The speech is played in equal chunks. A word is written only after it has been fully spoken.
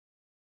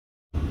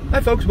Hi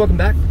folks, welcome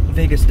back.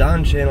 Vegas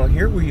Don channel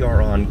here. We are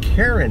on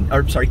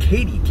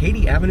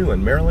Katy Avenue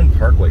and Maryland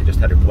Parkway. Just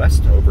headed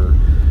west over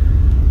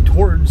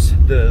towards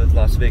the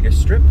Las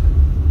Vegas Strip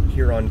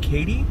here on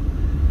Katy.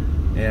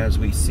 As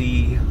we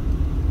see,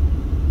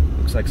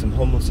 looks like some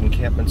homeless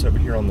encampments over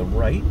here on the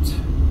right.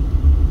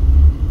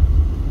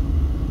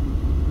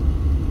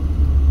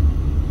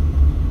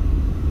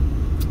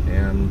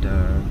 And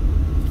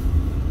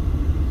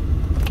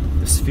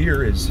the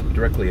Sphere is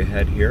directly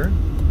ahead here.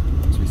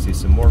 So we see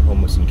some more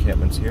homeless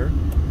encampments here.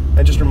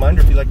 And just a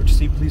reminder, if you like what you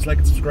see, please like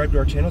and subscribe to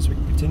our channel so we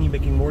can continue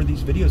making more of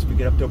these videos. If we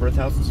get up to over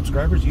 1,000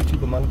 subscribers,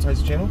 YouTube will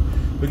monetize the channel.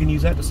 We can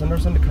use that to send our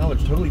son to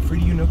college, totally free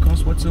to you, no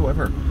cost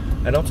whatsoever.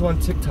 And also on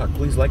TikTok,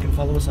 please like and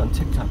follow us on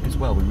TikTok as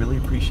well. We really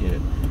appreciate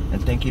it.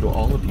 And thank you to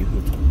all of you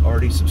who've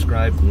already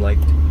subscribed and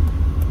liked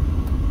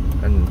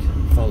and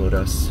followed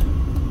us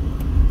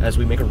as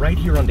we make a right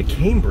here onto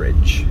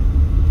Cambridge.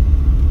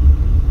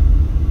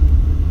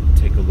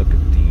 Take a look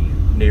at the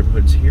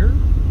neighborhoods here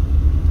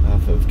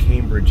off of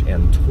Cambridge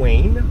and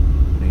Twain,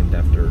 named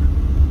after,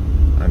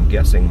 I'm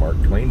guessing, Mark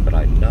Twain, but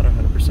I'm not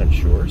 100%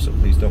 sure, so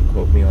please don't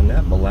quote me on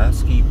that.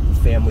 Mulaski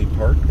Family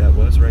Park, that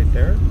was right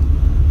there.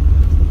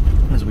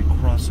 As we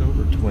cross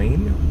over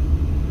Twain.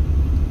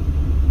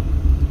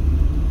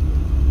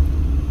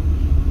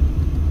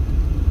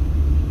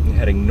 And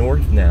heading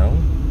north now,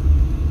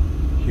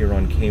 here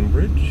on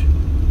Cambridge.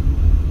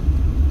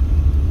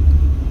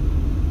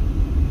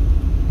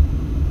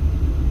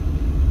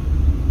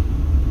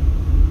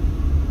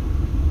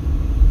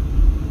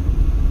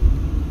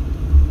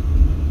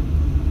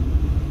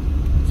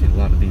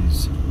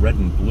 Red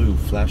and blue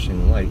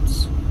flashing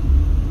lights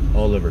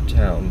all over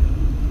town.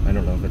 I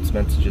don't know if it's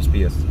meant to just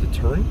be a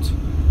deterrent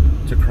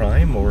to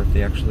crime or if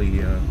they actually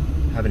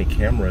have any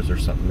cameras or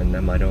something in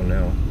them, I don't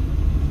know.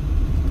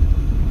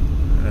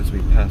 As we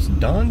pass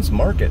Don's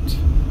Market,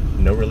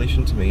 no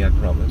relation to me, I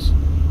promise,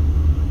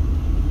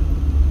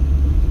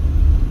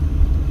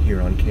 here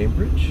on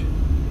Cambridge.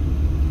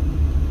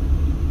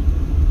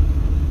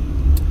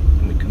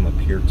 And we come up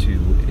here to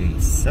a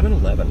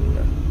 7-Eleven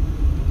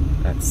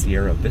at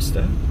Sierra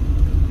Vista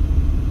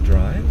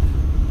Drive.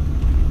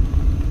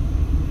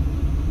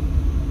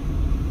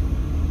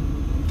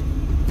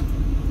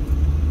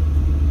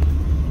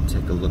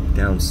 Take a look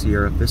down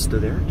Sierra Vista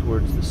there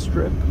towards the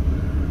Strip.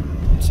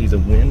 You see the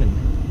Wynn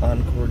and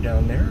Encore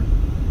down there.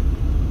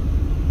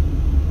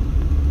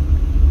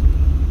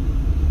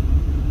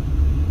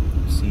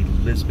 You see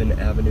Lisbon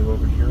Avenue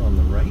over here on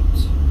the right.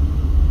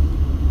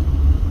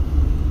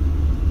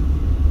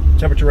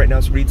 Temperature right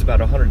now reads about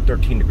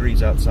 113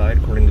 degrees outside,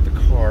 according to the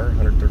car,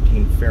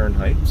 113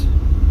 Fahrenheit.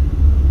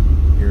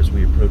 Here as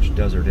we approach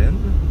Desert Inn.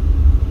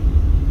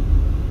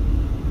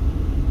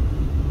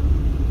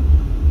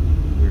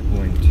 We're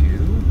going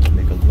to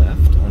make a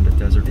left onto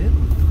Desert Inn.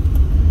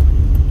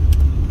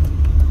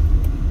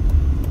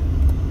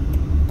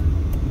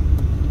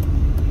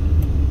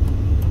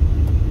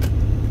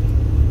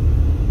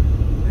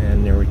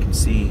 And there we can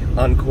see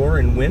Encore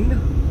and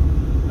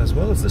Wynn, as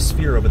well as the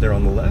Sphere over there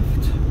on the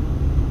left.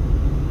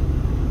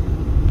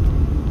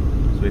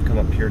 We've come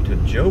up here to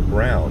Joe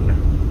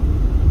Brown.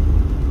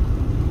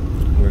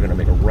 We're going to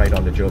make a right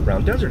onto Joe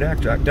Brown. Desert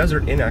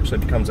Inn actually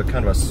becomes a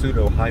kind of a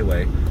pseudo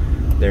highway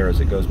there as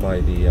it goes by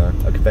the a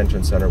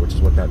convention center, which is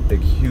what that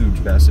big,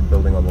 huge, massive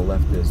building on the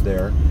left is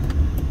there.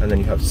 And then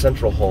you have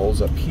Central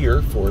Halls up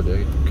here for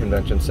the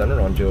convention center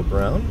on Joe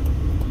Brown.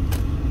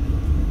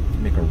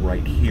 Make a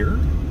right here.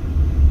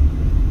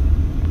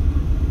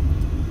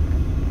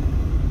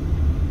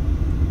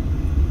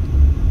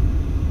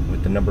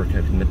 The number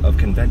of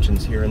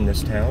conventions here in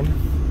this town.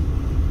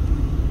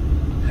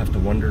 Have to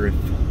wonder if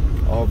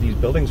all of these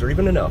buildings are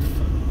even enough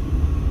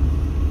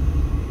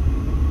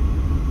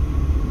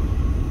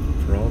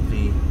for all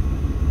the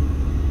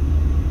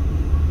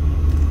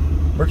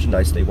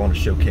merchandise they want to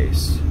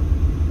showcase.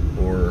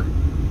 Or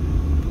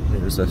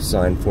there's a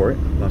sign for it,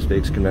 Las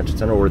Vegas Convention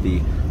Center, or the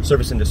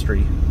service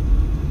industry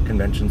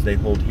conventions they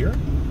hold here.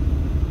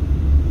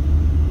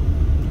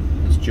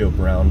 As Joe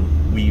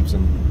Brown weaves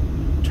and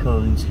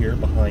turns here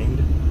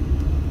behind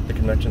the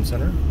convention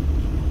center.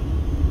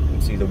 You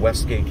can see the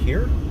West Gate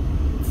here,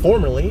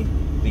 formerly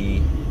the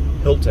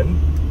Hilton,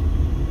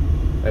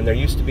 and there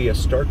used to be a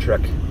Star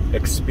Trek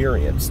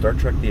Experience, Star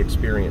Trek The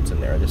Experience in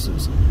there. This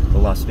is the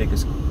Las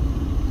Vegas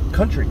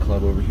Country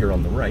Club over here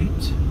on the right.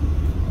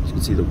 As you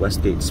can see the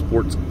West Gate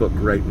Sports Book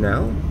right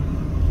now.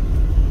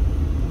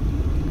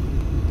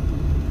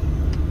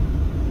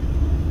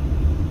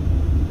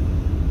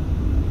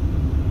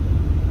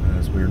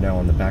 We're now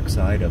on the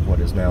backside of what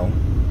is now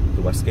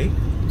the West Gate.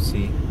 You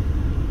see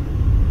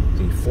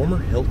the former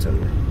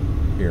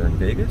Hilton here in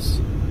Vegas.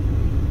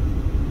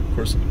 Of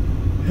course,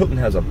 Hilton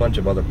has a bunch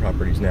of other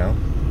properties now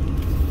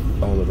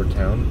all over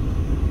town.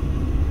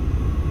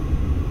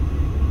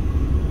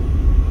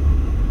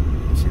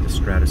 You see the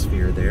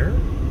Stratosphere there.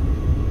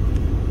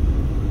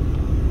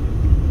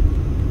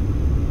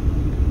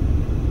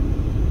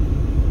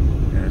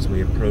 As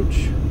we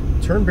approach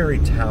Turnberry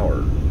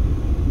Tower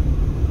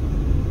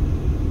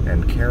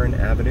and Karen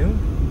Avenue,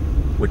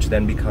 which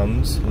then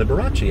becomes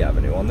Liberace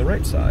Avenue on the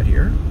right side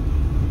here.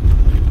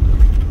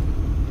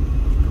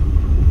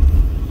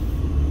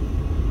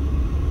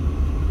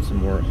 Some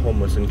more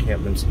homeless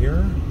encampments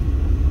here.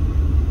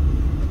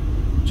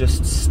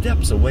 Just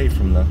steps away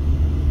from the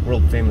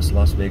world-famous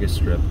Las Vegas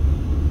Strip.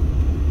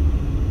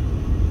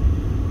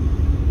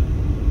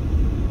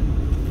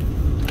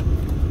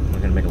 We're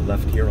going to make a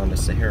left here on the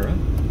Sahara.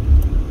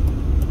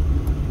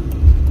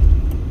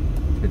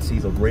 You can see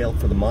the rail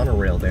for the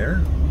monorail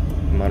there.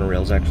 The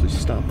monorail's actually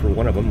stopped, or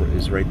one of them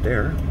is right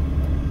there.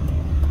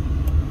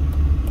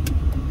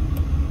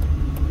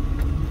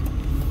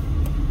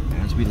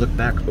 As we look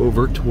back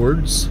over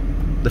towards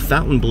the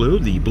Fontainebleau,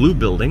 the Blue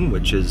Building,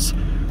 which is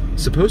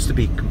supposed to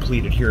be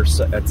completed here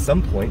at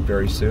some point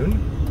very soon.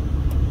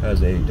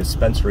 Has a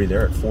dispensary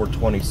there at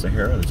 420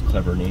 Sahara. That's a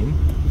clever name,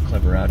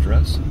 clever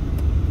address.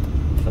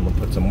 Someone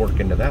put some work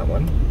into that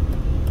one.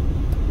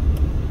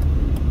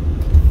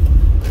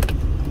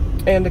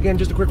 And again,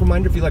 just a quick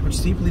reminder, if you like what you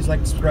see, please like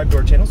and subscribe to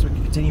our channel so we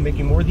can continue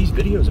making more of these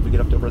videos. If we get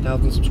up to over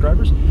 1,000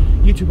 subscribers,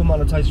 YouTube will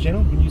monetize the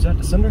channel. You can use that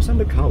to send our son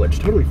to college.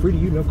 Totally free to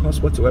you, no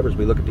cost whatsoever, as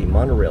we look at the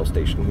monorail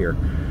station here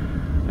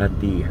at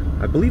the,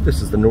 I believe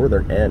this is the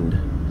northern end,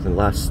 the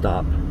last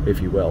stop,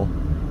 if you will,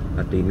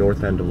 at the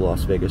north end of the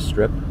Las Vegas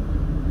Strip.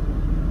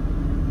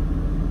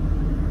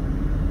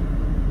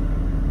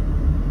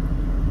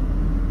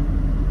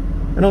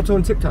 And also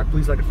on TikTok,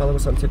 please like and follow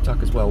us on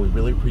TikTok as well. We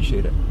really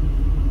appreciate it.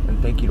 And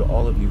thank you to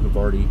all of you who've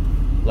already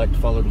liked,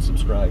 followed, and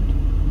subscribed.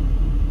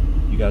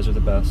 You guys are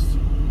the best.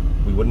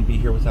 We wouldn't be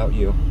here without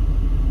you.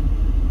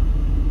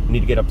 We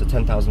need to get up to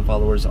 10,000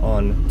 followers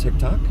on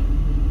TikTok.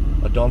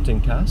 A daunting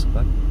task,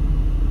 but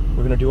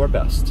we're going to do our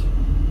best.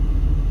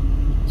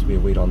 As we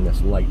await on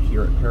this light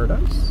here at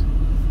Paradise.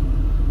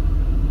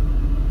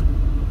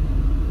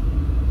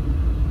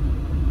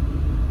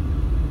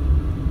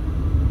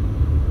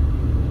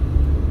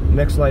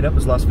 Next light up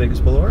is Las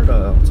Vegas Boulevard,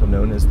 also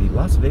known as the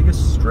Las Vegas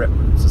Strip.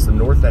 This is the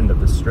north end of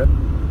the Strip.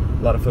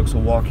 A lot of folks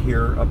will walk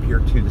here, up here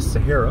to the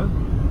Sahara,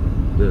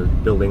 the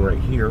building right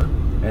here,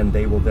 and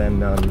they will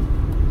then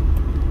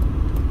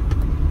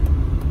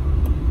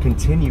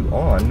continue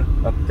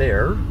on up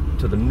there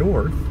to the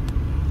north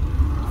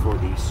for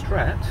the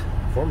Strat,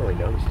 formerly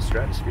known as the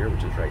Stratosphere,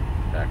 which is right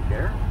back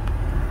there.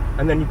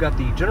 And then you've got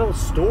the general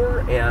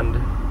store and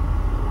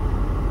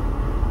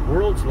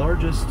world's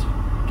largest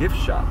gift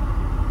shop.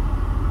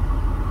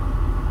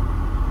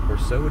 Or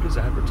so it is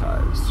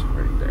advertised,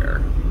 right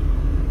there.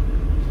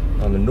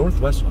 On the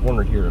northwest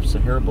corner here of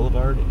Sahara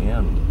Boulevard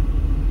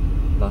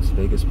and Las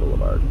Vegas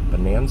Boulevard.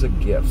 Bonanza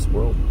Gifts,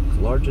 world's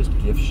largest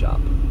gift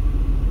shop.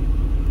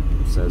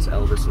 It says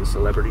Elvis and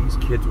Celebrities,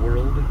 Kids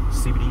World,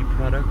 CBD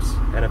products,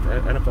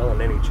 NFL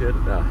and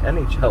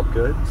NHL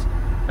goods.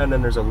 And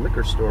then there's a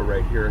liquor store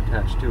right here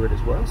attached to it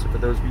as well. So for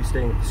those of you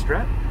staying at the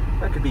Strat,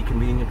 that could be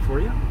convenient for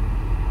you,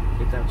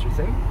 if that's your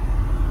thing.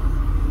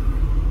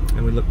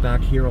 And we look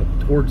back here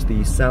towards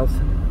the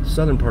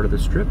southern part of the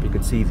Strip. You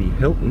can see the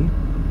Hilton,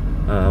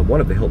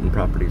 one of the Hilton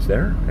properties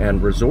there,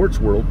 and Resorts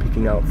World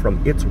peeking out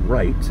from its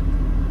right.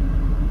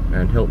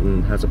 And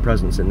Hilton has a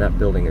presence in that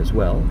building as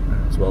well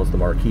as the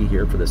marquee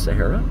here for the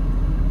Sahara.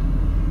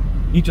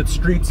 Each of the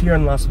streets here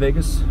in Las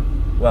Vegas,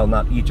 well,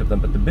 not each of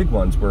them, but the big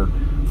ones were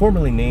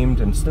formerly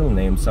named and still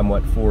named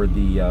somewhat for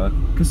the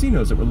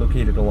casinos that were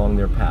located along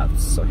their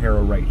paths.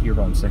 Sahara right here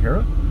on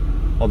Sahara,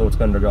 although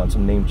it's undergone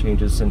some name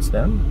changes since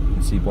then. You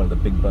can see one of the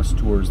big bus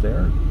tours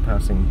there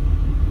passing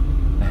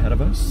ahead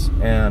of us.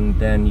 And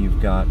then you've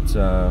got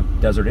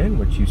Desert Inn,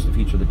 which used to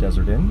feature the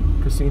Desert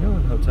Inn Casino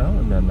and Hotel,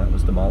 and then that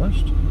was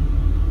demolished.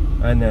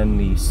 And then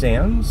the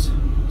Sands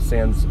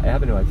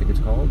Avenue, I think it's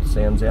called,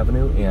 Sands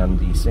Avenue, and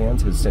the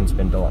Sands has since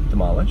been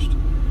demolished.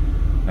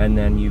 And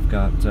then you've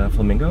got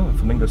Flamingo.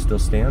 Flamingo still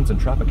stands, and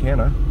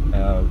Tropicana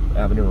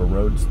Avenue or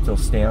Road still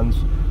stands.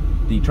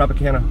 The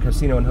Tropicana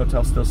Casino and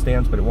Hotel still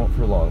stands, but it won't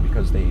for long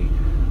because the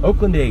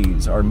Oakland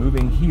A's are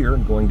moving here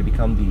and going to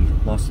become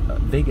the Las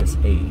Vegas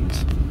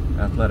A's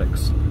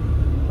Athletics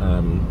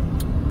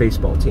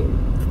baseball team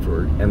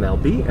for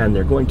MLB, and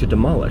they're going to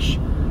demolish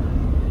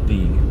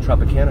the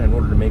Tropicana in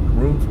order to make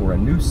room for a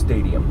new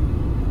stadium.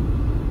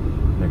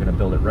 And they're going to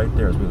build it right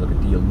there as we look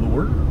at the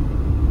Allure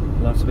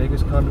Las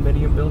Vegas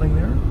condominium building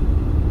there.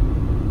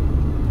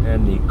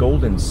 And the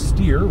Golden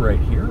Steer right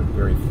here,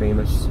 very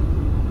famous,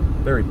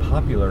 very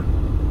popular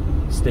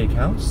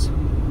steakhouse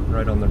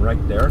right on the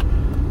right there.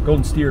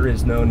 Golden Steer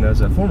is known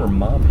as a former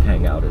mob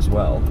hangout as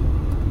well.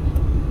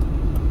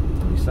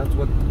 At least that's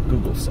what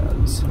Google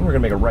says. And we're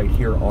going to make a right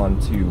here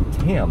onto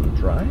Tam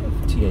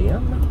Drive,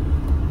 T-A-M,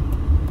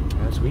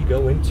 as we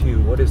go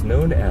into what is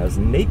known as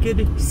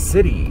Naked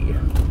City.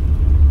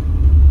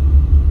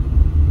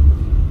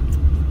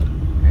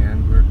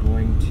 And we're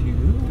going to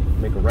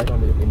make a right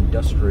onto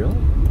Industrial.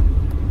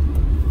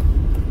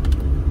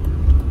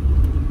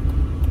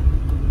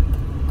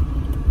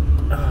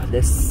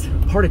 This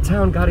part of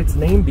town got its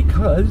name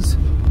because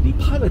the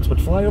pilots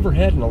would fly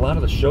overhead, and a lot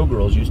of the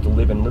showgirls used to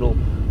live in little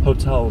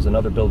hotels and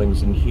other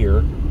buildings in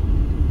here,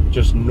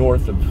 just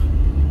north of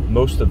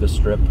most of the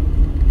Strip.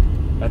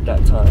 at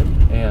that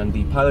time, and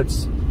the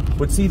pilots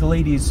would see the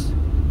ladies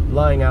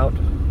lying out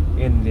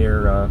in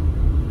their,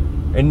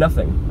 in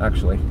nothing,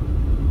 actually,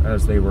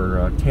 as they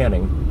were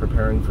tanning,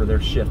 preparing for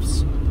their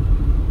shifts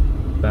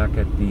back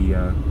at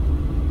the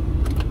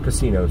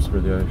casinos for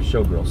the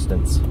showgirl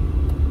stints. So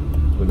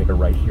we make a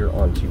right here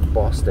onto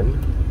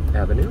Boston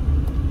Avenue,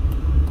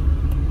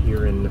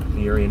 here in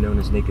the area known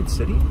as Naked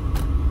City.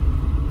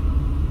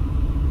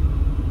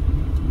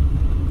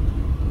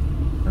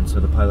 And so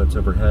the pilots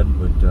overhead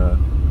would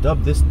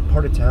dub this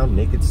part of town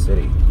Naked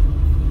City.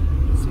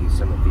 You can see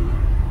some of the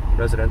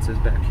residences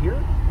back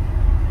here.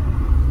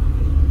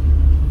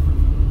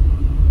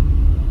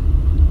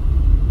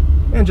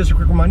 And just a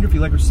quick reminder, if you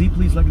like what you see,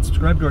 please like and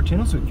subscribe to our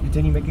channel so we can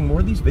continue making more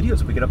of these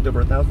videos. If we get up to over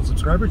 1,000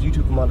 subscribers,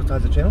 YouTube will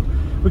monetize the channel.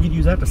 We could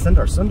use that to send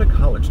our son to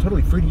college,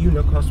 totally free to you,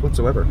 no cost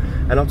whatsoever.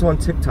 And also on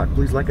TikTok,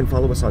 please like and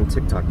follow us on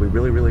TikTok. We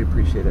really, really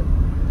appreciate it.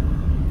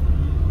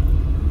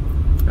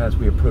 As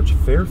we approach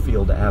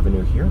Fairfield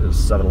Avenue here, there's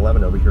a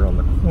 7-Eleven over here on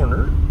the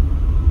corner.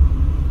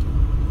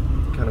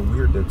 Kind of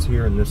weird that it's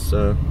here in this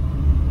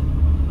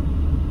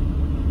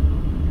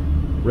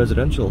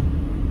residential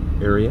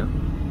area.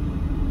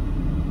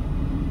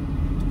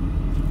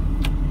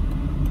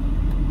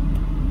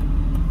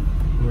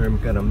 We're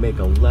going to make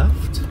a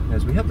left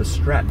as we have the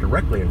Strat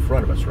directly in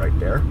front of us right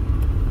there.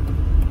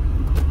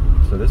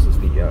 So this is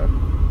the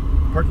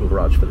parking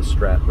garage for the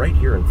Strat right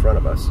here in front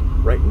of us,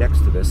 right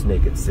next to this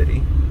Naked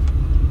City.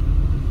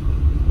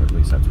 Or at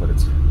least that's what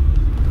it's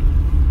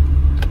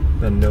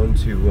been known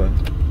to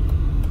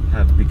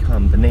have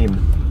become. The name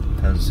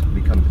has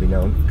come to be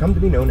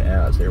known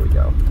as. There we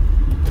go.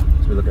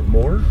 So we look at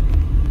more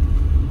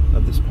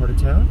of this part of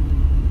town.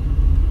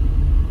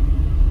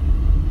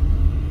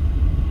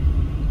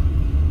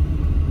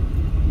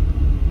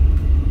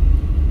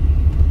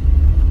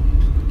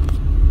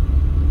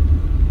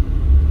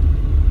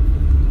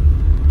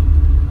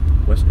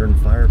 Western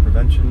Fire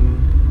Prevention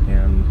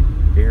and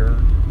Air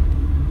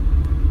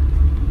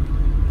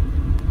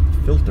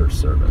Filter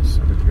Service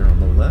over here on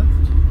the left.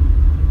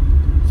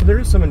 So there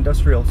is some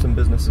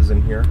businesses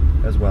in here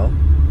as well.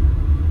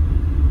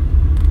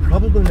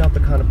 Probably not the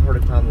kind of part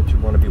of town that you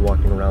want to be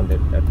walking around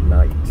at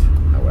night,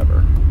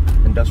 however.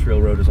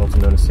 Industrial Road is also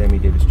known as Sammy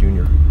Davis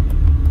Jr.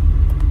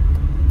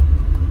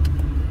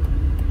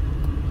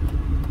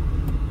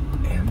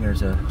 And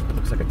there's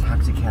looks like a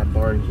taxi cab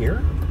bar in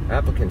here.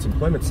 Applicants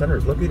Employment Center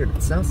is located at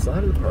the south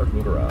side of the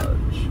parking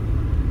garage.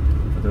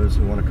 For those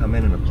who want to come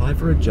in and apply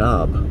for a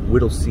job,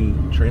 Whittlesea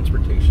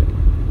Transportation.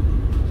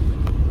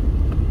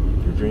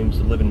 If your dreams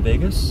to live in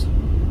Vegas,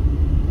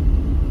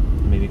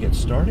 maybe get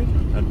started,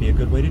 that'd be a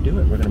good way to do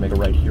it. We're going to make a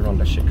right here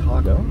onto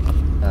Chicago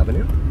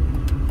Avenue.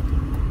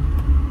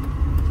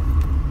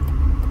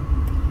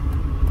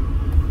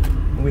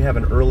 And we have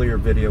an earlier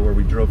video where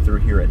we drove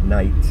through here at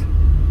night,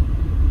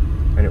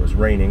 and it was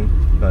raining,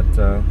 but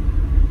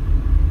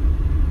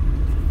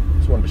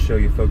just wanted to show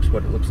you folks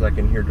what it looks like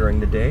in here during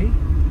the day,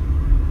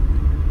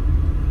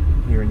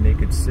 here in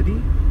Naked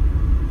City.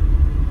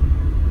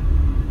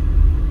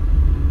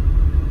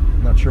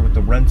 I'm not sure what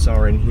the rents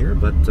are in here,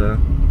 but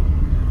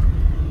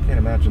can't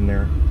imagine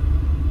they're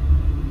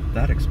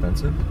that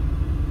expensive.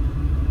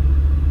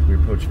 We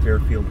approach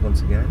Fairfield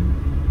once again.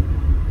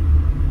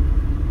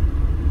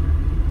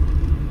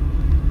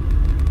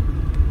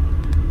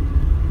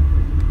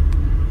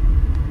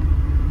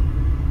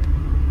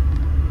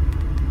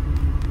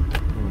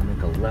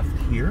 Left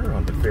here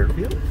onto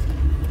Fairfield.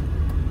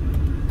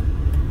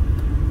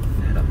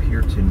 And head up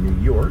here to New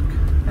York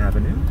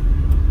Avenue.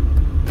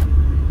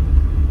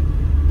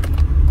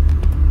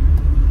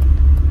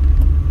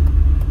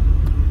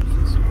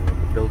 See some more of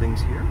the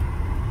buildings here.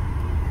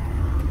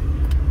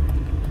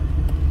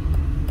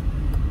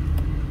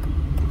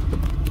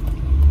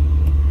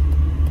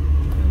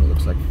 And it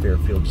looks like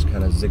Fairfield just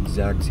kind of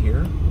zigzags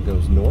here,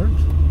 goes north.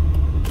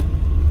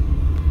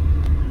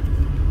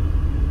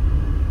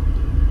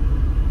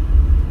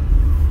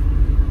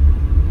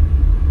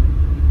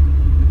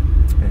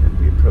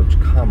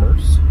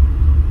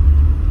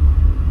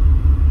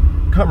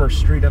 Commerce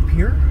Street up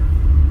here.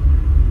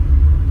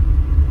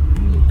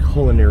 The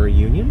Culinary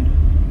Union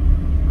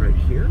right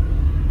here.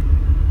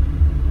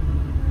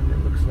 And it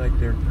looks like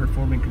they're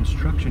performing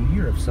construction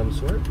here of some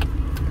sort.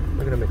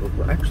 We're gonna make a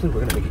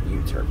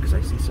U-turn because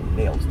I see some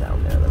nails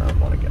down there that I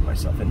want to get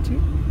myself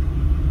into.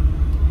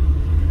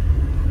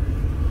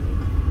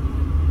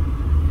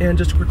 And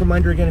just a quick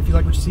reminder again, if you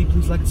like what you see,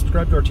 please like and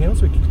subscribe to our channel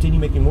so we can continue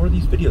making more of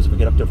these videos. If we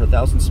get up to over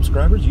 1,000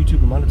 subscribers,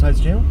 YouTube will monetize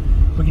the channel.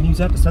 We can use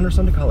that to send our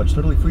son to college,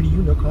 totally free to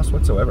you, no cost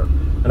whatsoever.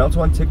 And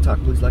also on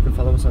TikTok, please like and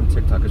follow us on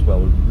TikTok as well.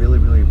 We really,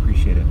 really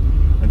appreciate it.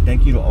 And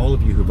thank you to all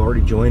of you who've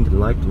already joined and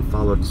liked and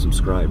followed and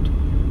subscribed.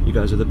 You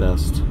guys are the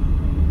best.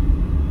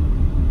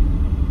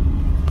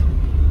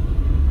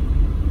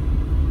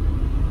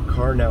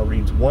 Car now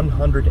reads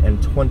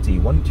 120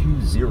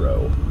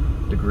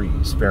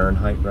 degrees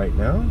Fahrenheit right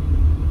now.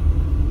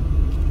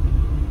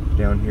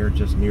 Down here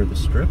just near the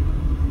strip,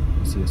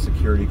 you see a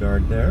security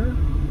guard there.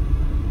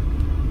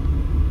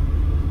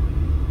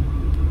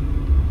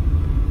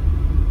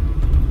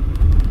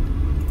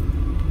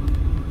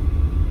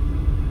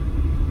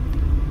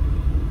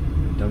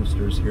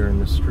 dumpsters here in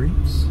the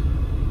streets.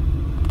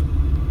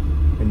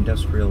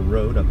 Industrial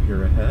Road up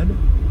here ahead.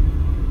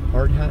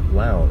 Hard Hat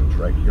Lounge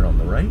right here on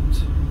the right.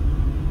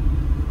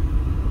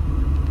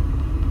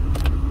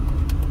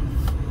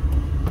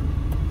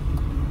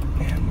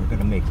 And we're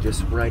gonna make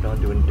this right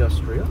onto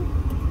Industrial.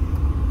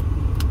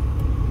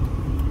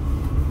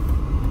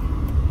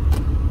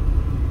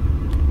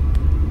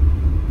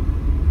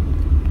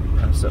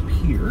 Pass up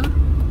here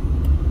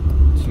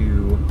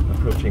to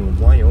approaching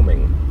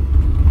Wyoming.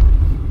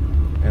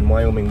 And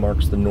Wyoming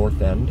marks the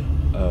north end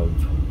of,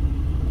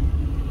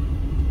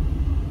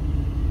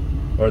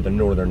 or the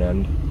northern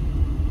end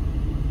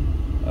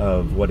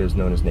of what is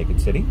known as Naked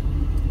City.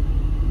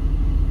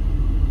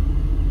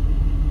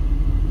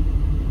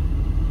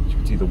 As you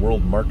can see the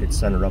World Market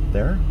Center up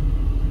there,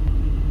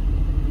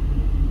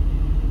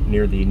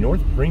 near the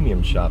North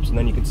Premium Shops, and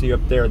then you can see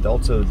up there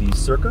also the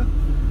Circa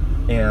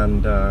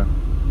and the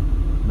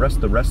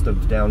rest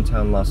of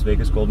downtown Las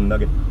Vegas, Golden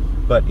Nugget.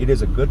 But it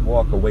is a good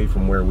walk away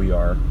from where we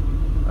are.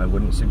 I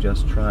wouldn't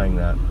suggest trying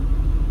that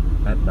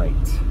at night.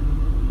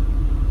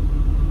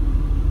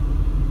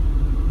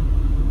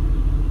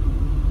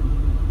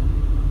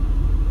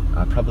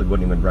 I probably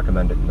wouldn't even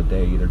recommend it in the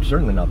day either.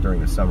 Certainly not during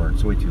the summer.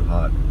 It's way too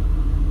hot.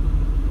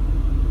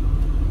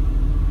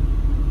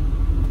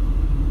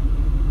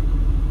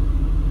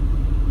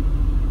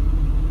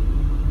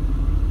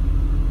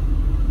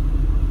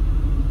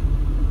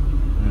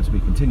 As we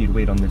continue to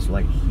wait on this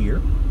light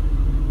here,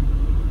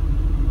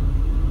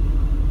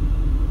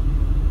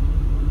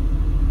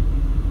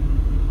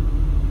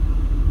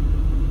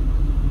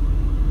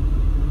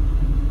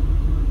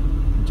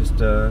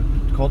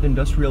 called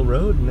Industrial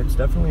Road, and it's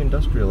definitely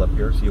industrial up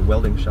here. See a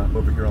welding shop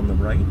over here on the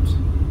right,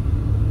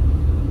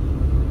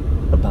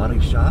 a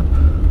body shop,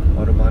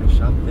 auto body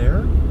shop there.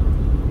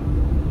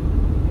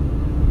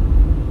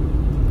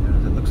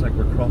 And it looks like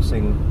we're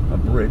crossing a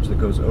bridge that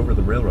goes over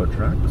the railroad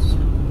tracks.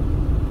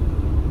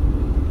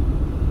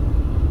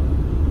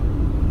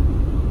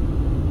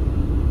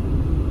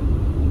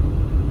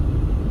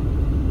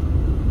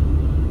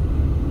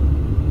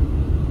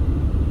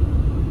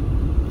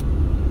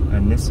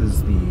 And this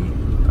is the,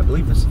 I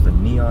believe this is the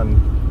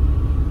neon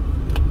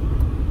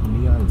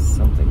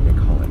something they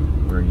call it,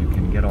 where you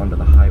can get onto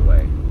the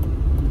highway.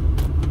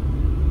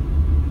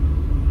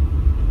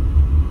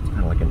 It's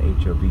kind of like an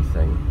HOV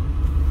thing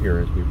here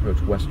as we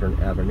approach Western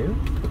Avenue.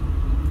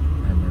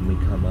 And then we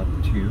come up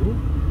to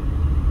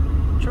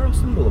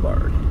Charleston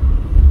Boulevard.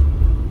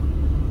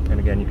 And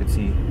again, you can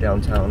see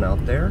downtown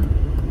out there.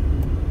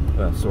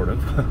 Well, sort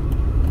of.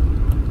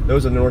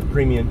 Those are the North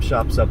Premium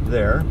Shops up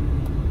there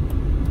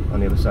on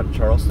the other side of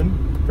Charleston.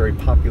 Very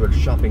popular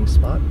shopping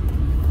spot.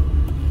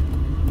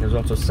 There's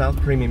also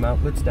South Premium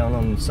Outlets down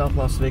on South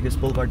Las Vegas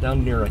Boulevard,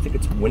 down near, I think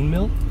it's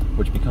Windmill,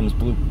 which becomes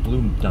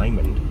Blue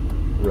Diamond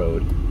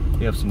Road.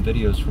 We have some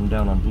videos from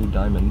down on Blue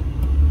Diamond.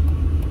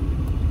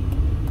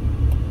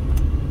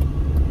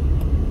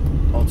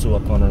 Also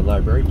up on our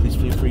library. Please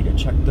feel free to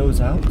check those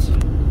out.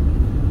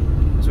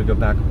 As we go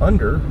back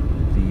under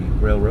the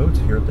railroads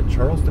here at the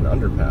Charleston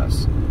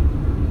Underpass.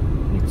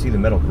 And you can see the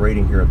metal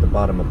grating here at the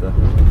bottom of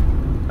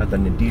at the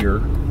nadir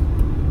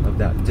of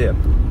that dip,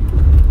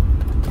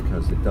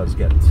 because it does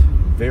get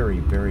very,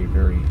 very,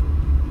 very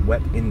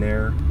wet in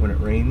there when it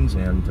rains,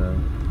 and the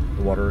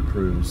water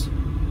accrues,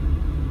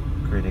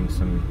 creating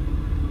some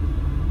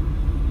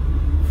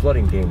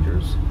flooding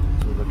dangers.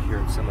 So we look here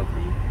at some of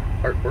the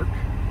artwork.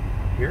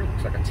 Here,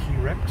 looks like a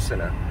T-Rex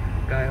and a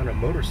guy on a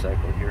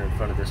motorcycle here in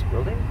front of this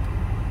building.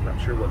 I'm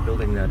not sure what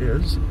building that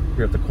is.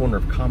 Here at the corner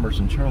of Commerce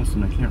and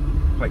Charleston, I can't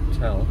quite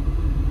tell.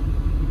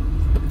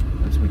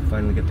 As we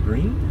finally get the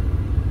green.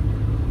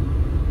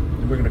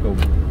 And we're gonna go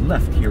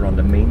left here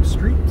onto Main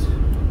Street.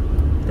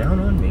 Down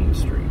on Main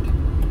Street.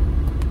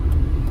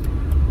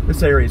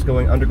 This area is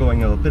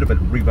undergoing a bit of a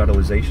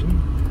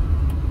revitalization.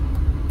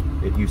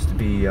 It used to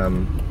be,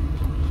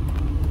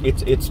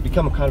 it's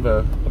become a kind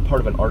of a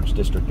part of an arts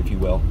district, if you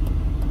will.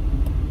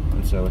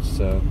 And so it's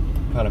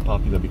kind of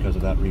popular because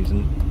of that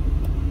reason.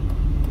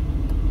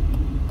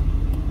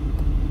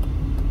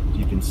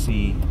 You can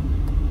see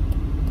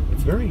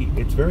it's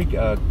very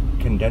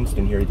condensed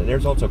in here.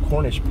 There's also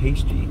Cornish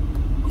Pasty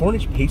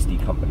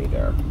Company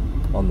there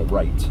on the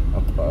right,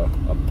 up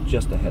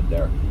just ahead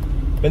there.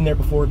 Been there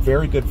before.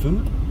 Very good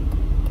food.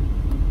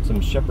 Some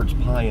shepherd's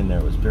pie in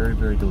there was very,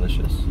 very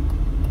delicious.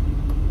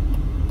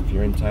 If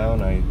you're in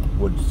town, I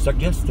would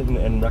suggest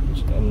and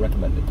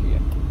recommend it to you.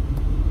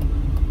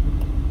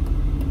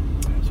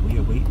 As we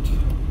await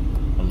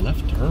a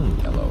left turn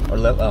yellow, or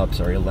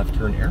a left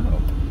turn arrow.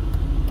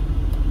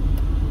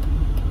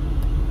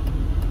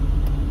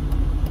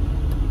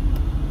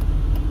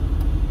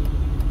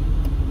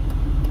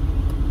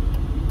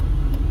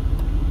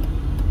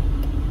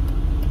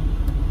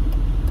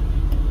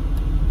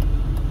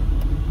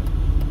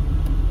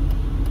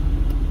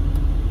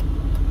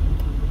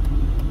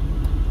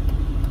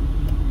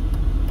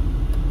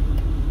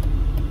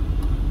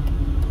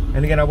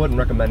 And again, I wouldn't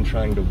recommend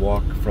trying to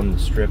walk from the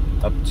Strip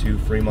up to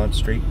Fremont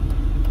Street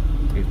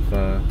if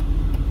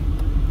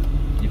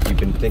you've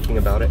been thinking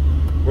about it.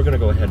 We're going to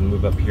go ahead and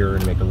move up here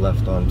and make a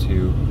left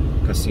onto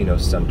Casino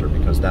Center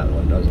because that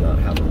one does not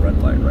have a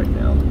red light right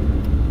now,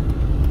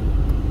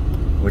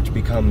 which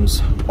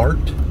becomes Art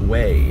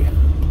Way.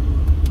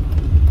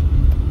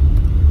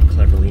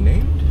 Cleverly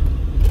named.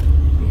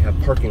 We have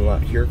parking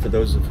lot here for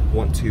those who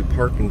want to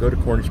park and go to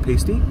Cornish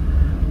Pasty.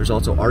 There's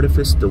also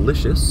Artifice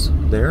Delicious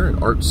there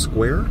in Art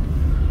Square.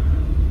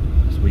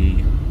 As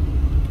we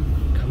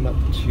come up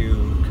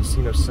to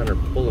Casino Center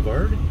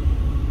Boulevard,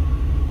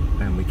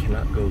 and we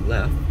cannot go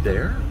left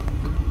there,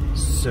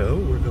 so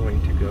we're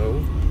going to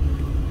go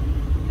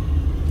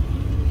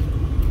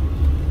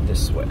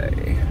this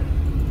way.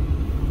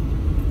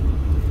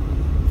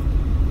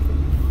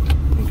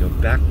 And go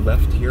back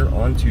left here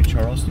onto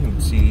Charleston. You can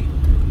see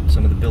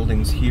some of the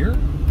buildings here.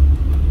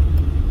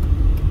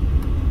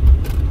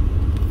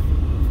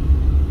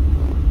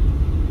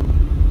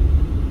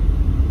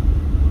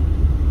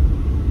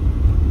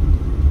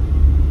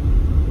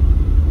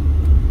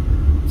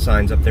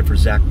 Signs up there for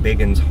Zach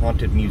Bagans'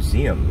 Haunted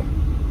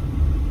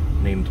Museum,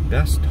 named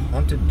Best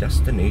Haunted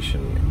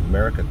Destination in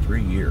America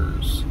 3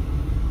 years,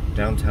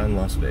 downtown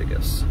Las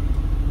Vegas.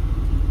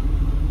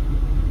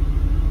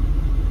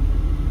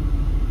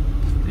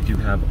 They do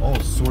have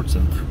all sorts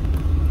of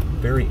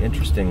very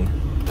interesting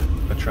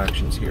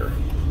attractions here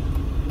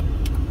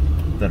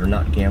that are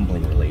not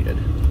gambling related.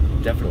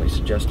 Definitely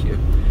suggest you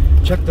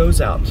check those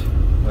out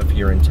if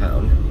you're in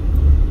town.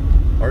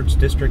 Arts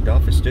District,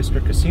 Office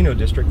District, Casino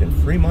District, and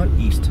Fremont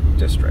East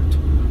District.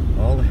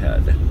 All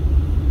ahead.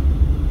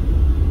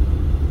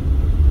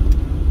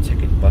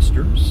 Ticket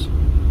Busters.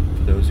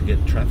 For those who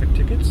get traffic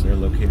tickets, they're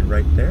located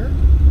right there.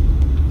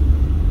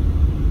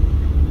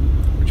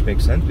 Which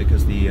makes sense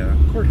because the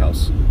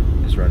courthouse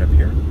is right up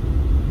here.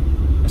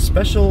 A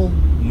Special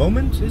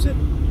Moment, is it?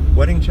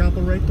 Wedding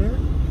Chapel right there.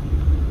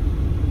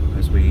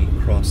 As we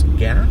cross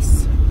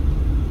Gas.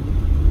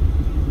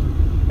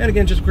 And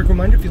again, just a quick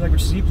reminder, if you like what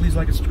you see, please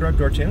like and subscribe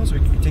to our channel so we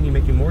can continue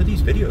making more of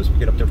these videos. If we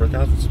get up to over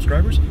 1,000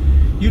 subscribers,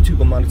 YouTube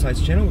will monetize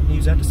the channel. We can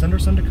use that to send our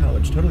son to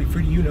college. Totally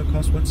free to you, no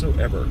cost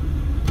whatsoever.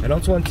 And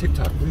also on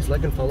TikTok. Please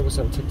like and follow us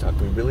on TikTok.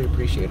 We really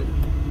appreciate it.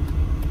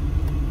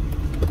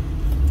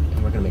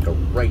 And we're going to make a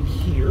right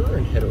here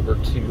and head over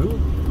to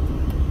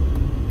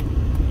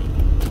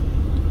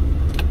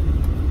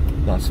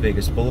Las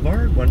Vegas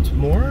Boulevard once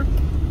more.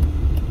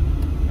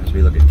 As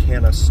we look at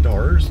Canna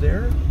Stars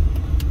there.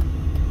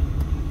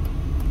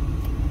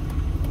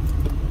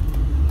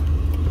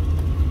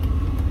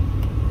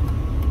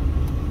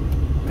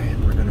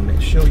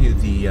 Show you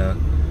the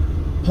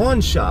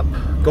pawn shop,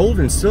 Gold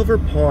and Silver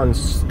Pawn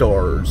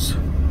Stars.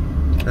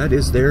 That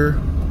is their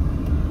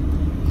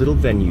little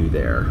venue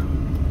there.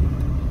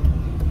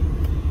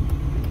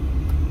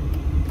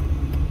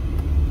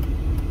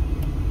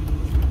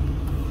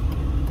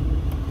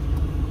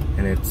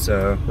 And it's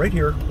right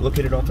here,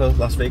 located off of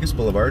Las Vegas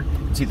Boulevard.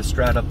 You can see the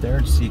Strat up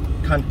there, so you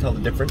can kind of tell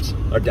the difference,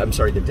 or I'm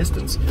sorry, the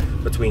distance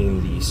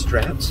between the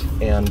Strats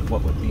and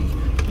what would be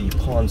the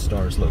Pawn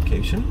Stars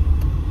location.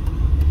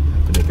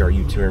 Make our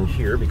U-turn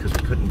here because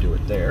we couldn't do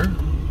it there.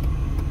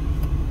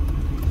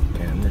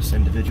 And this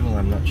individual,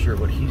 I'm not sure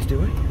what he's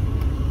doing.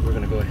 We're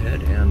going to go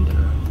ahead and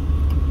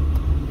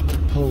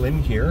pull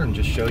in here and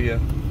just show you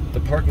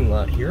the parking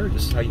lot here.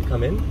 This is how you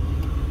come in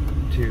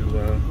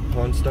to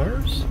Pawn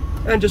Stars.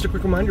 And just a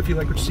quick reminder, if you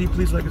like what you see,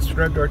 please like and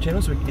subscribe to our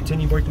channel so we can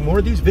continue making more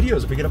of these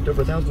videos. If we get up to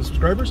over 1,000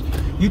 subscribers,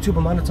 YouTube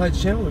will monetize the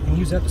channel. We can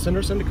use that to send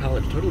our son to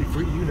college. Totally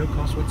free to you, no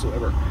cost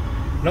whatsoever.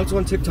 And also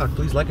on TikTok,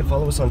 please like and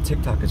follow us on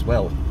TikTok as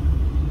well.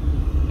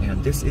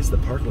 And this is the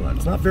parking lot.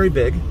 It's not very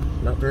big,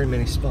 not very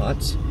many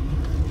spots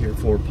here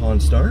for Pawn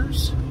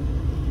Stars.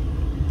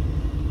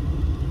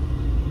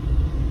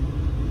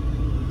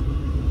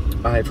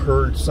 I've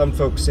heard some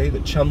folks say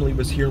that Chumley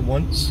was here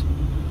once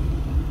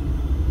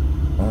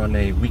on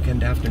a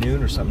weekend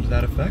afternoon or something to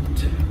that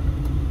effect.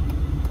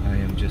 I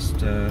am just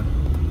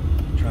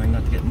trying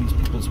not to get in these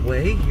people's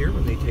way here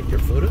when they take their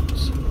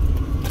photos.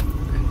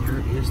 And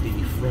there is the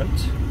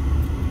front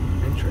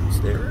entrance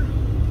there.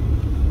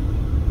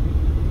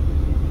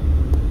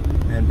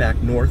 And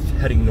back north,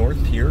 heading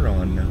north here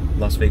on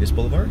Las Vegas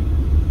Boulevard.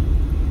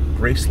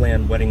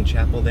 Graceland Wedding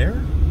Chapel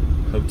there.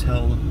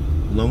 Hotel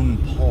Lone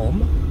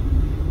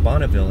Palm.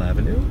 Bonneville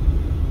Avenue.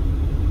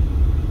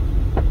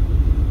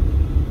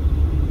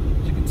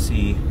 As you can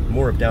see,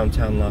 more of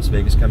downtown Las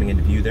Vegas coming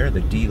into view there. The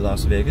D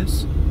Las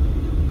Vegas.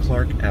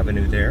 Clark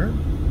Avenue there.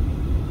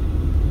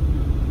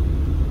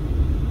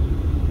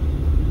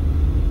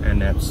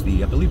 And that's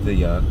the, I believe,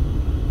 the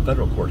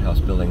federal courthouse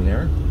building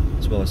there,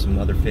 as well as some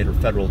other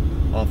federal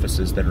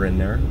offices that are in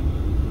there,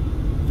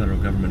 federal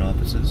government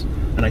offices.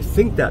 And I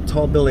think that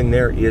tall building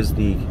there is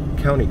the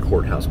county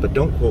courthouse, but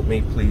don't quote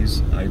me,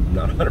 please. I'm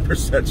not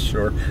 100%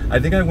 sure. I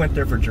think I went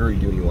there for jury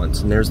duty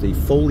once, and there's the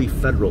Foley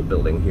Federal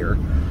building here,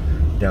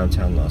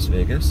 downtown Las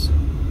Vegas.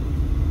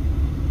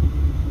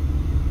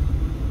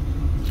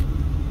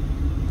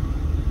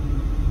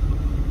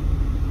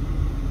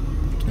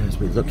 As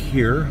we look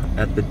here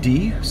at the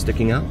D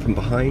sticking out from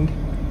behind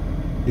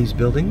these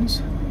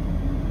buildings,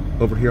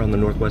 over here on the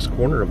northwest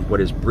corner of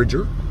what is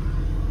Bridger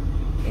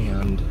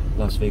and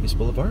Las Vegas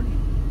Boulevard.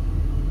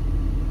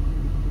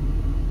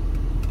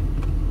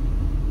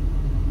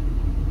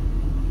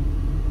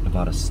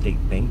 Nevada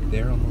State Bank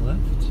there on the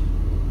left,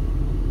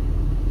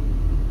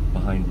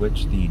 behind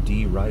which the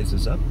D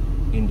rises up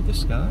into the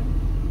sky.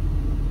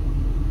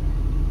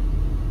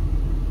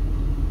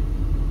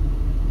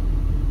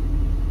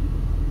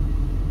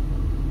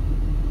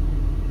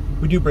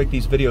 We do break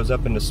these videos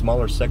up into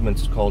smaller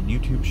segments called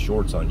YouTube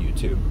Shorts on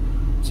YouTube.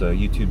 So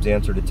YouTube's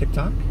answer to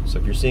TikTok. So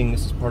if you're seeing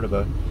this as part of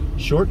a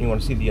short and you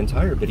want to see the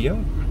entire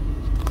video,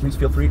 please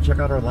feel free to check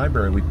out our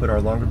library. We put our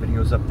longer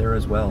videos up there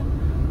as well.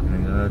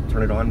 And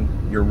turn it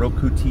on your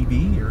Roku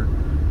TV, your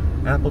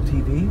Apple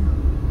TV,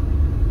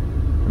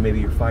 or maybe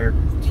your Fire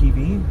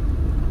TV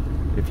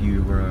if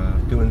you were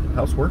doing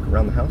housework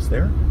around the house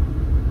there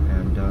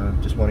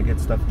and just want to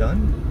get stuff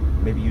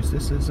done. Maybe use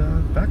this as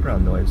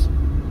background noise.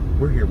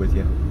 We're here with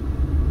you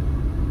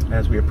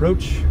as we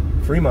approach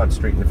Fremont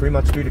Street and the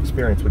Fremont Street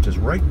Experience, which is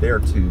right there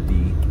to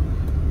the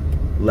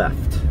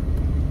left.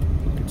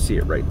 You can see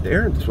it right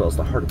there, as well as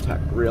the Heart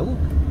Attack Grill.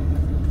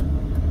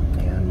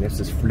 And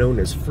this is known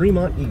as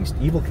Fremont East,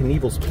 Evel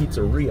Knievel's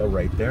Pizzeria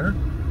right there.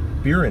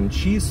 Beer and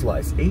cheese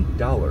slice,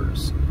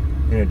 $8.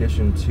 In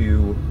addition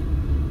to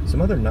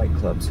some other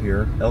nightclubs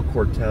here. El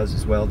Cortez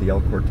as well, the El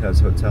Cortez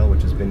Hotel,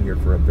 which has been here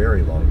for a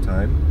very long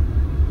time.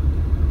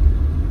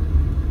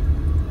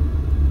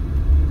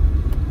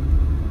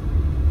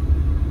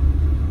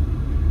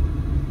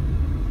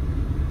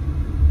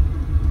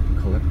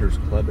 Collectors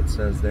Club, it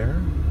says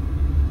there.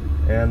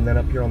 And then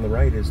up here on the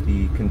right is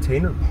the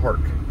Container Park,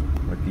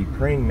 with the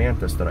praying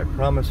mantis that I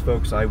promise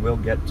folks I will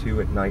get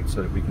to at night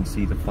so that we can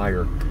see the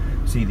fire.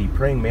 See the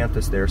praying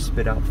mantis there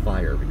spit out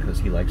fire because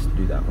he likes to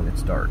do that when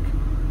it's dark.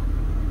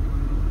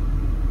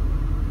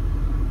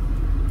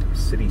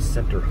 City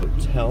Center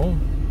Hotel,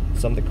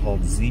 something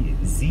called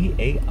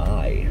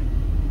ZAI.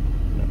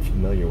 I'm not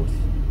familiar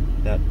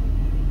with that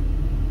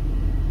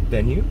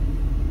venue.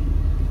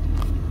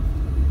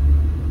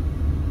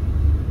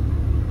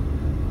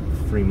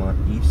 Fremont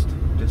East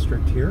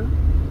District here.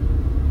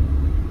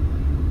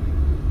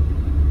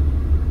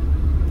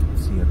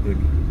 See a big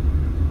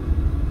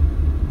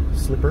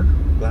slipper,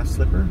 glass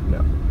slipper?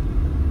 No.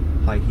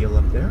 High heel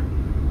up there,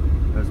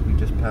 as we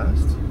just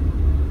passed.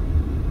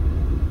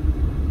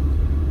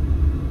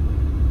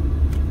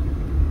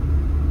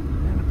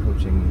 And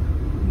approaching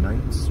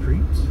 9th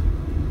Street,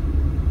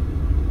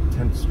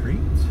 10th Street.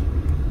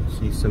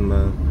 See some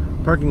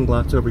parking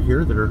lots over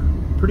here that are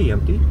pretty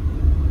empty.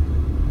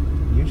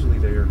 Usually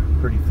they're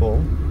pretty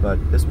full, but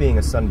this being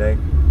a Sunday,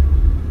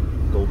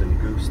 Golden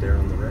Goose there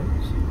on the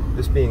right.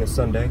 This being a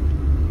Sunday,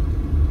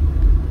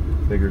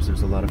 figures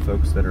there's a lot of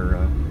folks that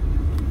are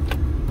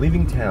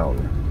leaving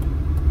town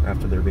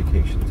after their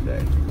vacation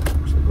today.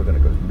 Actually, we're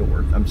going to go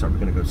north. I'm sorry, we're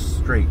going to go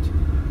straight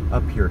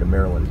up here to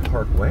Maryland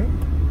Parkway.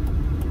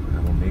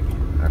 And we'll make,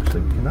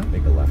 actually, we cannot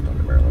make a left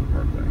onto Maryland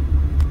Parkway.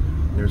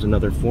 There's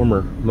another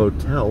former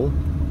motel.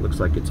 Looks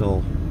like it's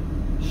all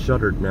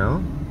shuttered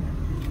now.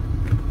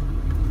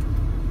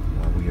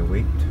 While we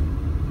await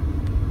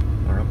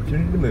our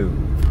opportunity to move.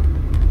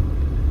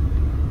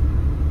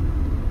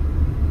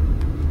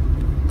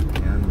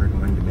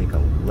 Make a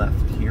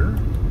left here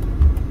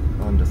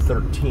onto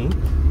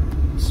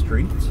 13th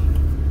Street.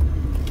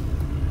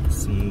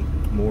 See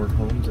more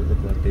homes that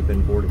look like they've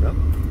been boarded up.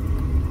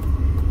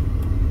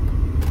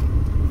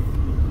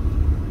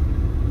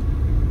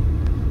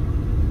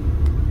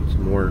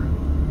 Some more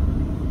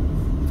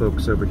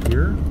folks over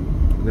here.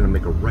 I'm going to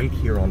make a right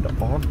here onto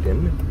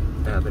Ogden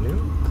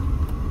Avenue.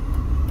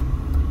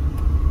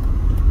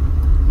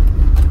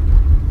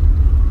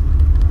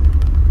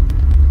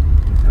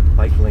 We have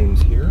bike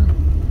lanes here.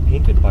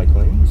 Painted bike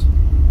lanes.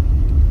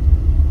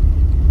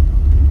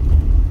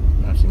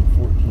 Passing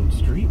 14th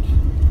Street.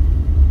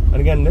 And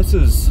again, this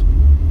is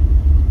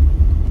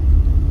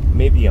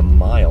maybe a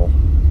mile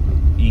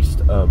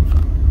east of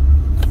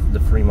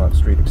the Fremont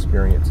Street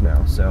Experience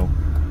now, so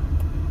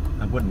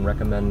I wouldn't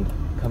recommend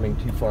coming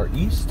too far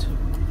east.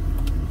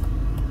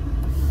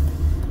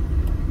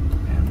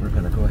 And we're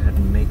going to go ahead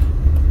and make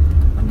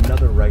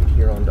another right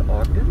here onto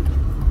Ogden.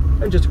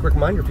 And just a quick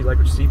reminder, if you like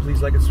what you see,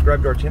 please like and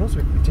subscribe to our channel so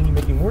we can continue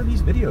making more of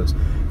these videos.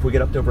 If we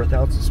get up to over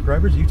 1,000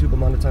 subscribers, YouTube will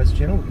monetize the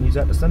channel. We can use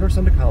that to send our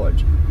son to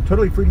college.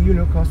 Totally free to you,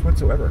 no cost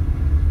whatsoever.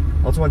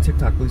 Also on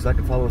TikTok, please like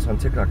and follow us on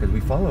TikTok as we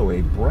follow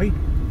a bright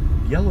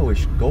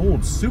yellowish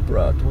gold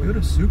Supra,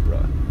 Toyota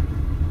Supra,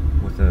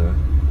 with a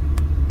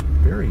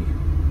very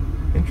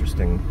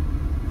interesting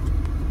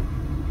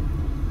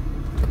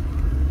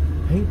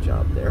paint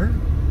job there.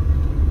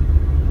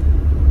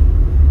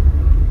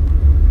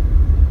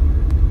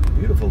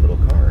 Beautiful little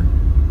car.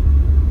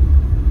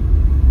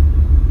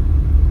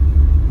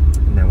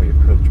 And now we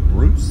approach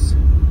Bruce.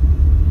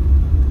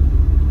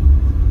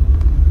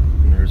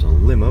 And there's a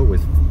limo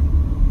with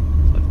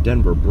a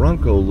Denver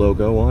Bronco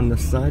logo on the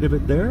side of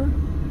it there.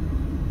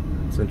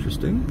 That's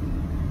interesting.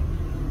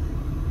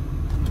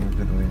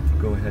 We're going to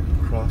go ahead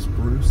and cross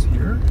Bruce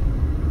here.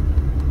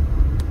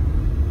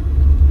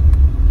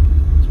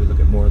 As we look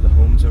at more of the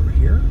homes over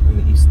here on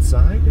the east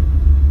side.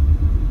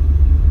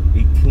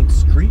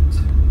 Street.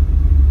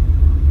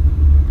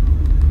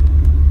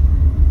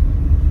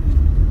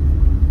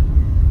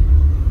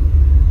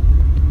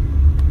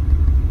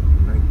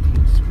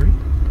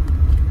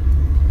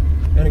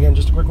 And again,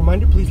 just a quick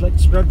reminder, please like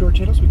and subscribe to our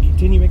channel so we can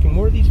continue making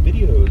more of these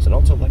videos. And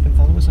also like and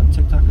follow us on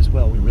TikTok as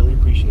well. We really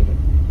appreciate it.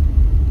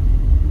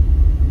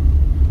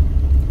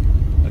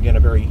 Again, a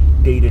very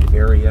dated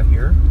area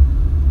here.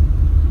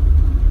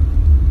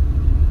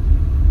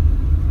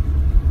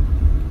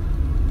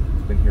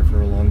 Been here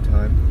for a long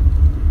time.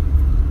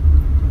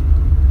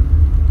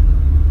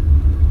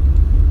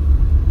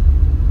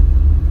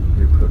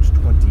 We approach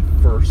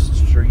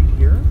 21st Street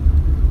here.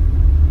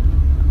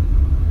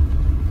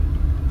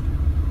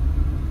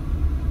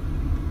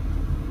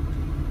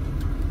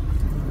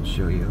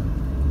 Show you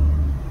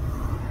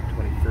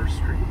 21st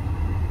Street.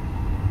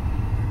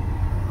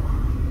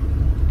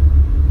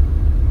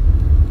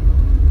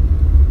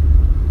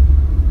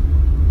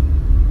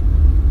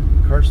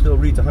 Car still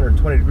reads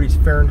 120 degrees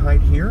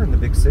Fahrenheit here in the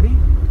big city,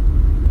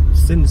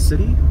 Sin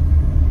City,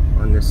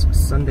 on this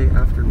Sunday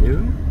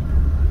afternoon.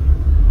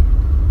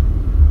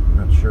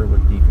 Not sure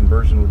what the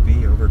conversion would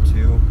be over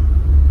to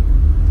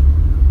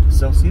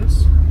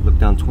Celsius. Look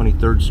down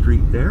 23rd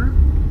Street there.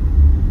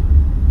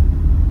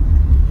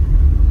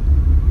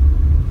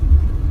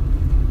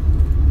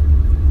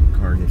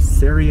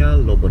 Carniceria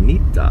La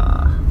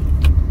Bonita.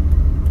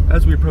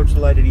 As we approach the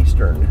light at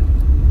Eastern,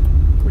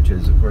 which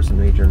is of course a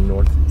major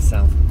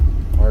north-south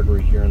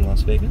artery here in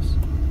Las Vegas.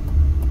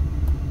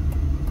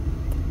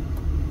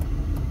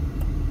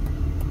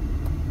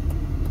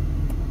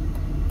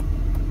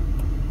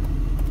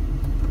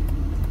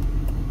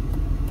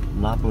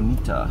 La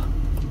Bonita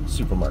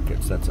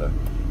Supermarkets, that's a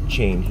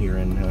chain here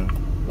in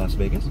Las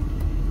Vegas.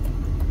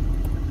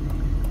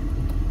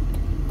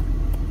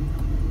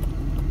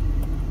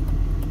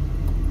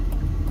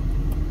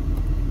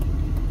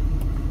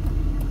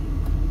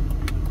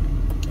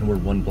 And we're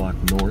one block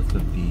north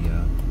of the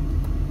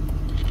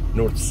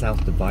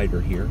north-south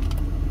divider here,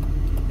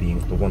 being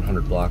at the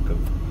 100 block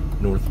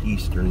of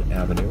Northeastern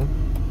Avenue.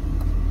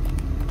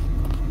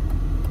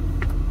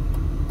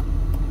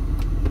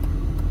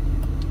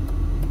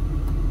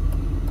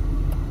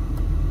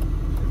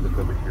 Look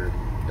over here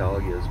at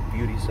Dahlia's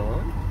Beauty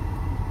Salon.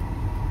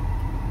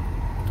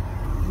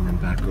 And then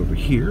back over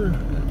here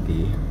at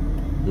the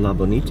La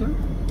Bonita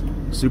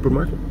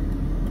Supermarket.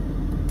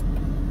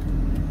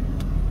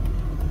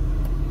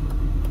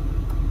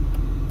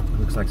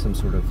 Looks like some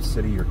sort of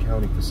city or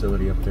county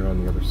facility up there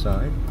on the other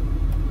side.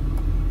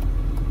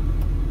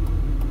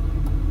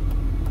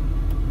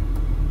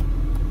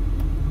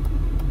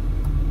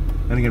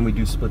 And again, we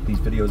do split these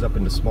videos up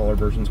into smaller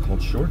versions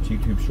called Shorts,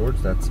 YouTube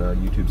Shorts. That's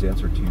YouTube's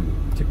answer to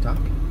TikTok.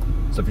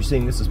 So if you're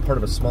seeing this as part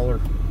of a smaller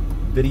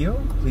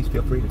video, please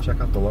feel free to check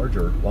out the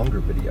longer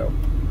video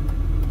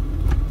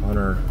on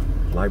our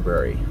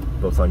library,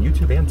 both on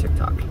YouTube and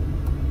TikTok.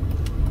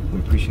 We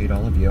appreciate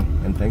all of you,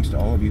 and thanks to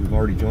all of you who've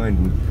already joined.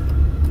 And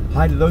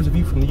hi to those of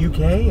you from the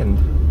UK and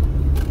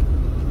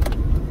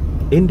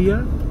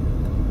India,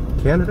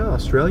 Canada,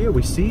 Australia.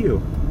 We see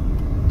you.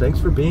 Thanks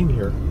for being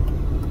here.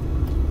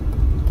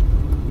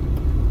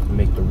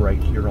 Make the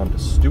right here onto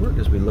Stewart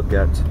as we look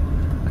at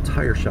a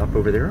tire shop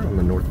over there on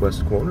the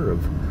northwest corner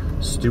of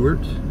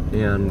Stewart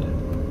and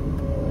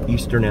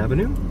Eastern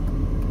Avenue.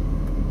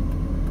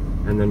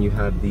 And then you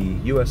have the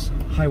US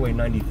Highway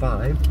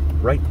 95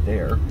 right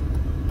there,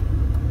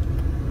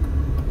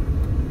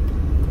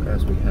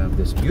 as we have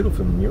this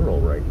beautiful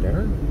mural right there.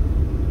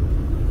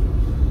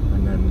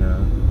 And then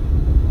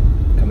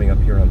coming up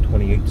here on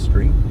 28th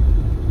Street.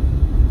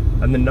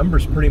 And the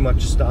numbers pretty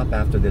much stop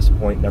after this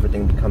point and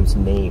everything becomes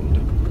named.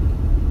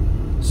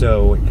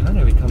 So it kind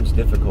of becomes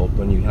difficult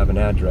when you have an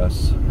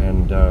address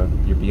and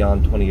you're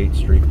beyond 28th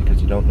Street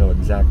because you don't know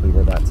exactly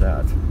where that's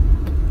at.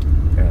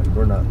 And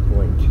we're not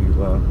going to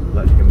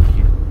let him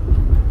keep.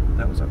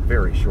 That was a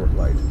very short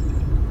light.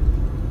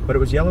 But it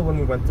was yellow when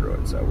we went through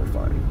it, so we're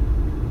fine.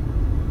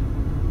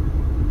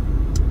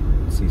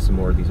 See some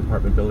more of these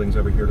apartment buildings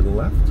over here to the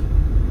left.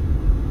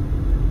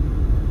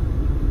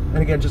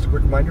 And again, just a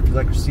quick reminder, if you'd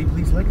like to see,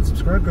 please like and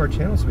subscribe to our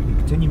channel so we can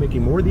continue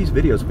making more of these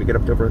videos. If we get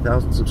up to over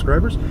 1,000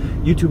 subscribers,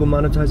 YouTube will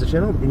monetize the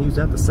channel. We can use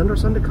that to send our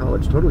son to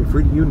college, totally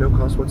free to you, no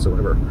cost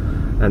whatsoever.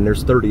 And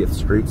there's 30th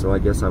Street, so I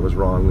guess I was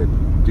wrong. They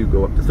do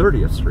go up to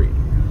 30th Street.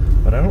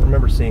 But I don't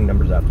remember seeing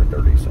numbers after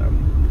 30, so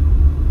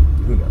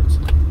who knows.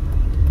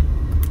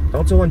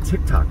 Also on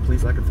TikTok,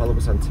 please like and follow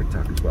us on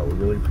TikTok as well. We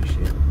really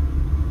appreciate it.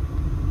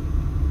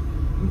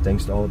 And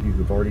thanks to all of you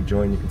who've already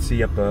joined. You can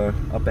see up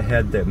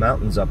ahead the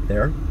mountains up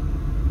there.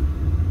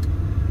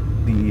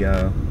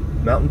 The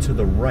mountain to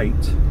the right,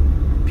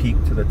 peak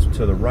to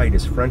the right,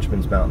 is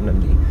Frenchman's Mountain,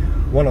 and the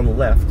one on the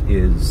left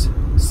is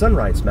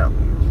Sunrise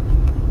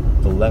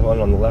Mountain. The one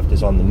on the left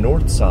is on the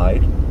north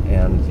side,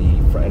 and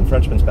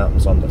Frenchman's Mountain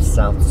is on the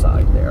south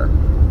side there.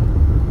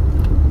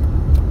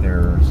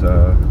 There's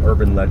a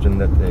urban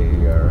legend that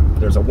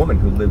there's a woman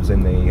who lives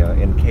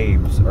in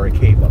caves, or a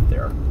cave up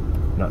there.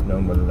 Not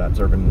known whether that's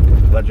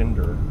urban legend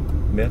or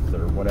myth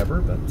or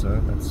whatever, but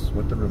that's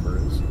what the rumor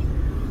is.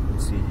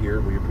 see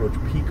here, we approach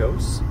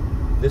Pecos.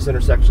 This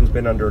intersection's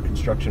been under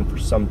construction for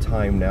some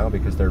time now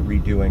because they're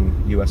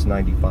redoing US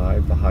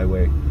 95, the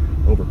highway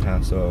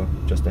overpass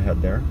just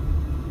ahead there.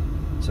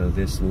 So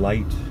this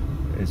light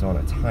is on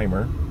a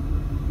timer.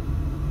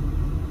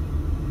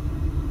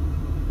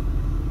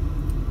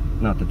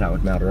 Not that that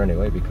would matter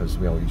anyway, because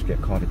we always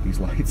get caught at these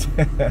lights.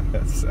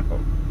 So,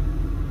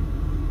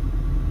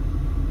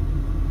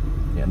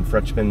 yeah, and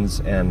Frenchman's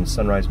and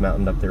Sunrise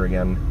Mountain up there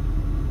again.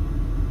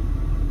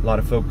 A lot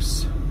of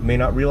folks may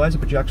not realize it,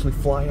 but you actually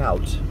fly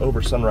out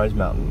over Sunrise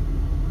Mountain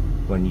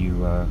when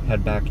you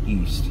head back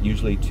east,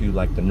 usually to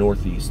like the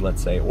northeast,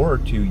 let's say, or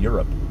to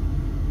Europe.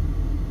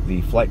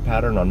 The flight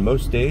pattern on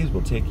most days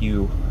will take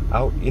you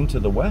out into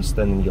the west,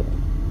 and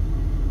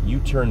you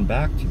turn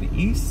back to the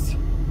east,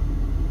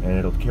 and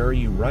it'll carry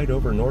you right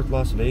over North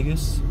Las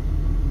Vegas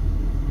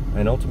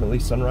and ultimately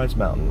Sunrise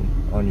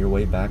Mountain on your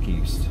way back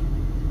east.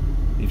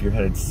 If you're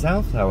headed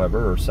south,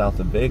 however, or south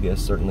of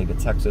Vegas, certainly to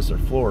Texas or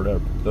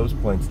Florida, those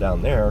points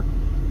down there,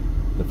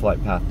 the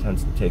flight path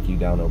tends to take you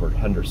down over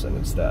Henderson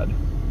instead.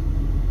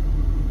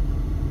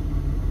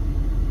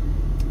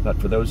 But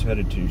for those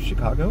headed to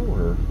Chicago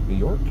or New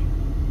York,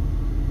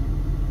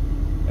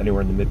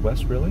 anywhere in the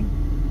Midwest really,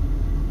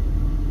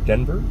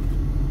 Denver,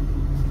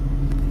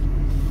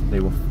 they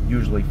will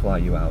usually fly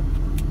you out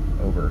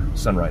over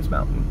Sunrise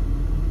Mountain,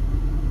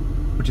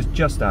 which is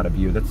just out of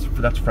view.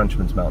 That's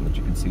Frenchman's Mountain that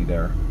you can see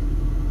there.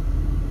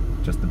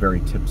 Just the very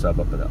tips up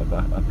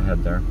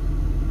ahead there.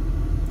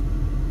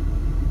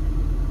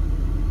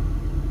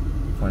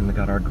 Finally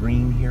got our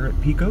green here at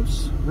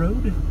Pecos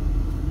Road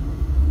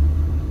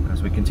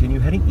as we continue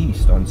heading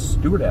east on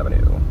Stewart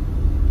Avenue.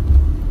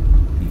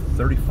 The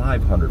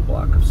 3500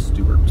 block of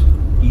Stewart,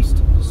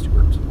 East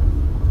Stewart.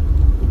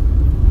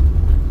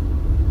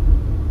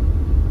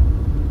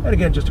 And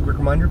again, just a quick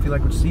reminder, if you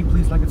like what you see,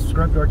 please like and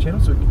subscribe to our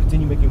channel so we can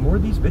continue making more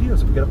of these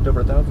videos. If we get up to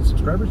over 1,000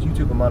 subscribers,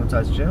 YouTube will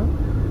monetize the channel.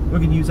 We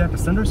can use that to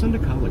send our son to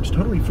college,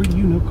 totally free to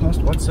you, no cost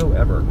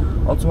whatsoever.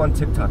 Also on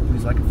TikTok,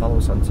 please like and follow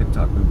us on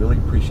TikTok. We really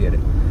appreciate it.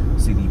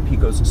 See the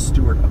Pecos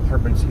Stewart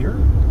apartments here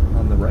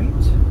on the right.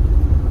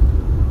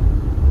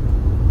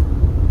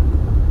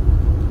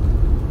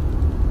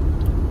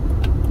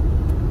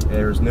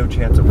 There's no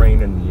chance of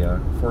rain in the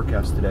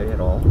forecast today at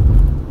all.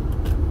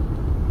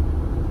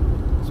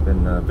 It's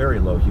been very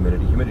low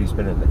humidity. Humidity's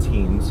been in the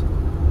teens,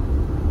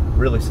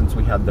 really since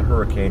we had the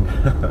hurricane.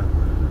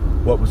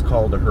 What was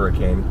called a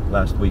hurricane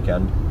last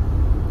weekend.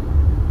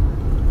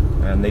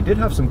 And they did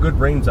have some good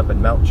rains up at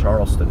Mount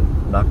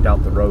Charleston, knocked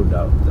out the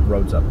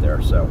roads up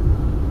there. So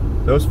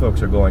those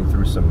folks are going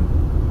through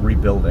some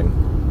rebuilding.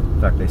 In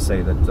fact, they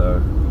say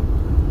that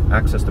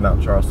access to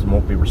Mount Charleston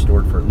won't be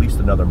restored for at least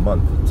another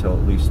month, until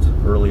at least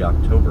early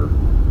October.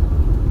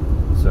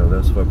 So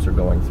those folks are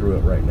going through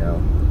it right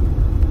now.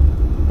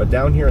 But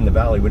down here in the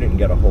valley, we didn't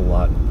get a whole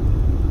lot.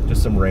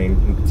 Just some rain.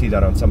 You can see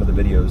that on some of the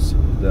videos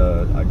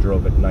I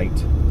drove at night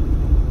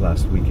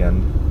last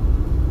weekend.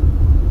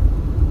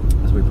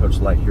 As we approach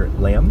the light here at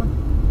Lamb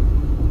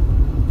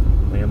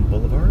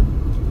Boulevard,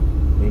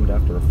 named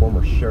after a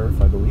former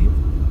sheriff, I believe.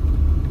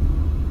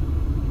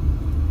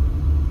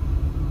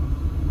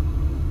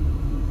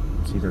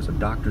 See, there's a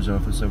doctor's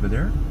office over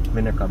there,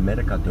 Clínica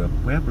Médica del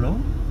Pueblo,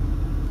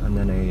 and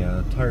then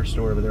a tire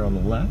store over there on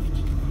the left.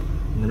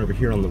 And then over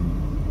here on the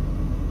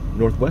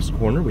northwest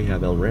corner, we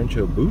have El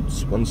Rancho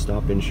Boots,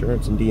 one-stop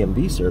insurance and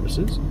DMV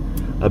services,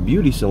 a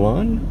beauty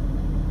salon,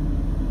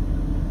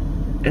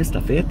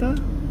 Estafeta,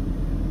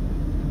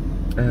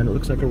 and it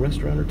looks like a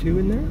restaurant or two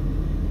in there,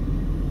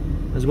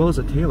 as well as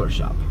a tailor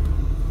shop.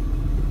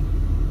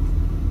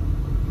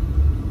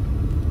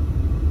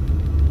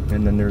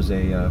 And then there's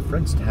a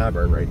Fred's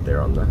Tavern right there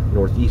on the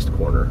northeast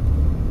corner.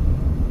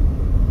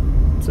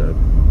 It's a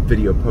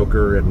video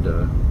poker and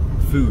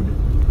food.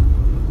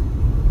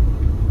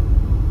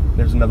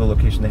 There's another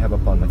location they have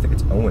up on, I think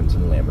it's Owens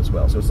and Lamb as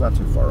well, so it's not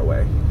too far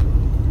away.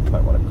 You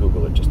might want to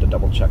Google it just to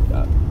double check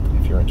that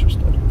if you're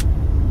interested.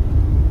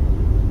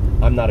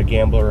 I'm not a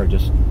gambler, I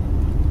just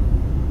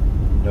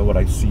know what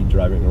I see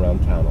driving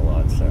around town a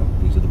lot, so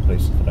these are the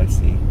places that I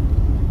see.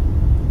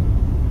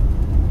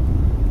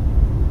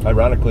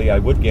 Ironically, I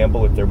would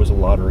gamble if there was a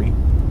lottery.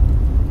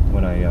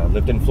 When I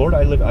lived in Florida,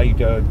 I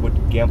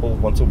would gamble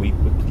once a week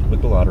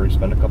with the lottery,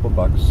 spend a couple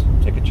bucks,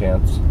 take a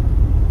chance.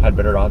 Had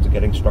better odds of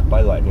getting struck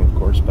by lightning, of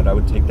course, but I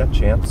would take that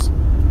chance.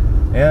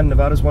 And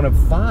Nevada is one of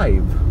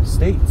 5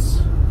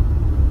 states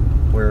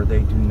where they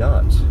do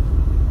not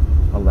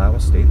allow a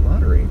state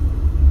lottery,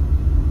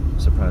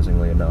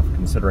 surprisingly enough,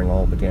 considering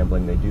all the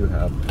gambling they do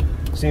have.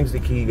 Seems the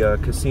key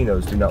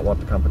casinos do not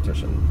want the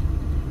competition.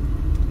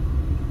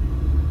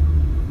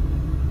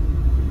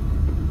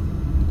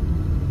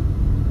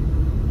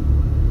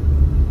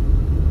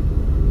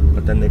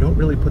 But then they don't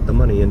really put the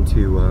money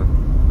into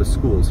the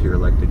schools here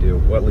like they do.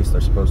 Well, at least they're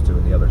supposed to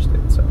in the other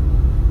states, so.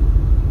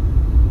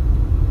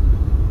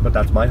 But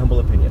that's my humble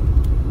opinion.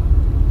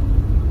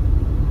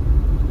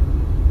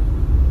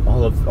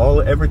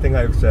 Everything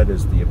I've said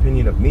is the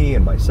opinion of me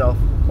and myself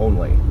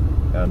only,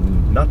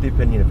 and not the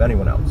opinion of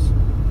anyone else.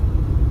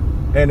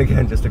 And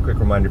again, just a quick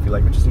reminder, if you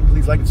like what you see,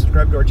 please like and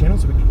subscribe to our channel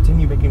so we can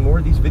continue making more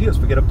of these videos.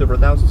 If we get up to over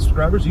 1,000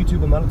 subscribers,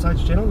 YouTube will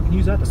monetize the channel. We can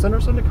use that to send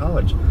our son to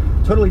college.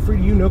 Totally free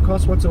to you, no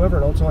cost whatsoever,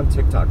 and also on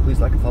TikTok. Please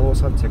like and follow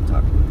us on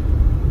TikTok.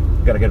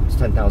 We've got to get up to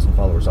 10,000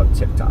 followers on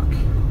TikTok.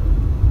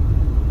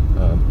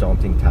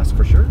 Daunting task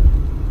for sure.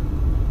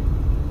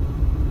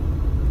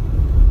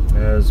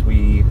 As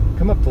we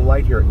come up the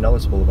light here at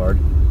Nellis Boulevard,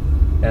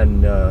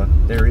 and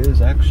there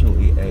is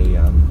actually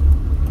a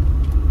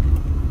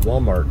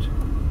Walmart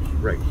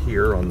right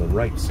here on the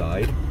right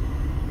side,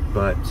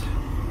 but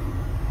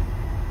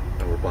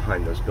we're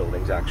behind those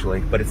buildings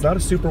actually. But it's not a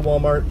super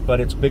Walmart, but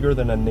it's bigger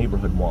than a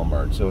neighborhood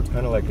Walmart, so it's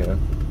kind of like a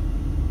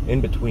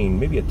in between,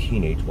 maybe a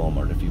teenage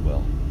Walmart, if you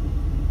will.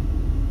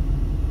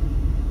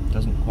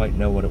 Doesn't quite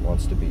know what it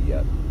wants to be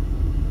yet.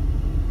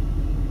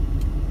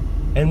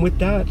 And with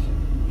that,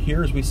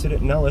 here as we sit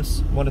at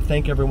Nellis, I want to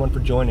thank everyone for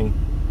joining.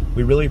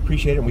 We really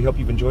appreciate it, and we hope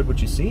you've enjoyed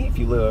what you see. If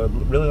you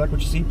really like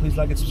what you see, please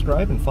like and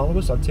subscribe, and follow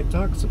us on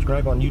TikTok,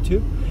 subscribe on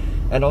YouTube,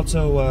 and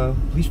also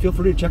please feel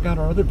free to check out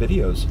our other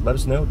videos. Let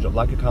us know,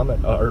 like a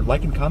comment, or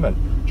like and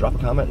comment, drop a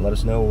comment, and let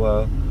us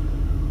know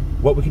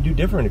what we can do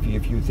different.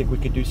 If you think we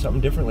could do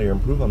something differently or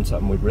improve on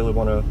something, we really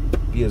want to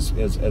be as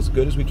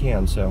good as we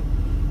can. So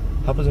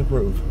help us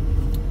improve,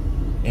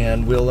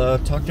 and we'll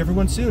talk to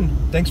everyone soon.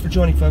 Thanks for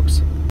joining, folks.